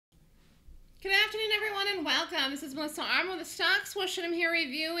everyone, and welcome. This is Melissa Arm with the Stock Swoosh, and I'm here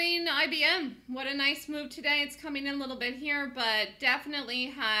reviewing IBM. What a nice move today. It's coming in a little bit here, but definitely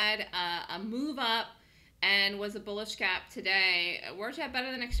had a move up and was a bullish gap today. It worked out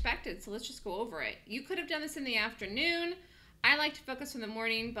better than expected, so let's just go over it. You could have done this in the afternoon. I like to focus in the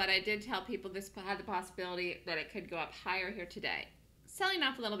morning, but I did tell people this had the possibility that it could go up higher here today. Selling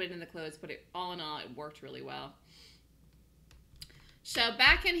off a little bit in the close, but all in all, it worked really well. So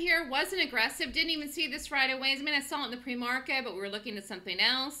back in here, wasn't aggressive, didn't even see this right away. I mean, I saw it in the pre-market, but we were looking at something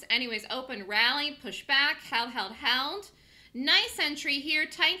else. Anyways, open, rally, push back, held. Nice entry here,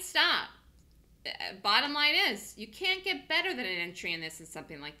 tight stop. Bottom line is, you can't get better than an entry in this in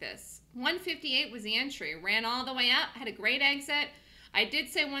something like this. 158 was the entry, ran all the way up, had a great exit. I did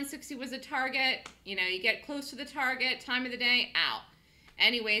say 160 was a target. You know, you get close to the target, time of the day, out.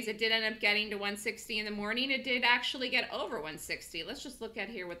 Anyways, it did end up getting to 160 in the morning. It did actually get over 160. Let's just look at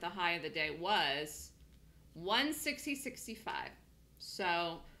here what the high of the day was. 160.65.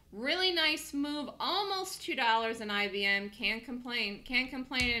 So really nice move. Almost $2 in IBM. Can't complain. Can't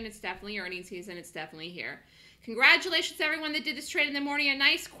complain, and it's definitely earnings season. It's definitely here. Congratulations to everyone that did this trade in the morning. A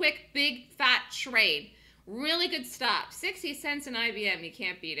nice, quick, big, fat trade. Really good stop. 60 cents in IBM. You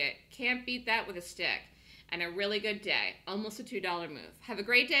can't beat it. Can't beat that with a stick. And a really good day. Almost a $2 move. Have a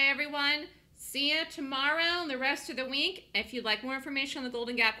great day, everyone. See you tomorrow and the rest of the week. If you'd like more information on the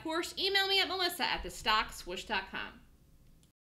Golden Gap course, email me at melissa@thestockswoosh.com.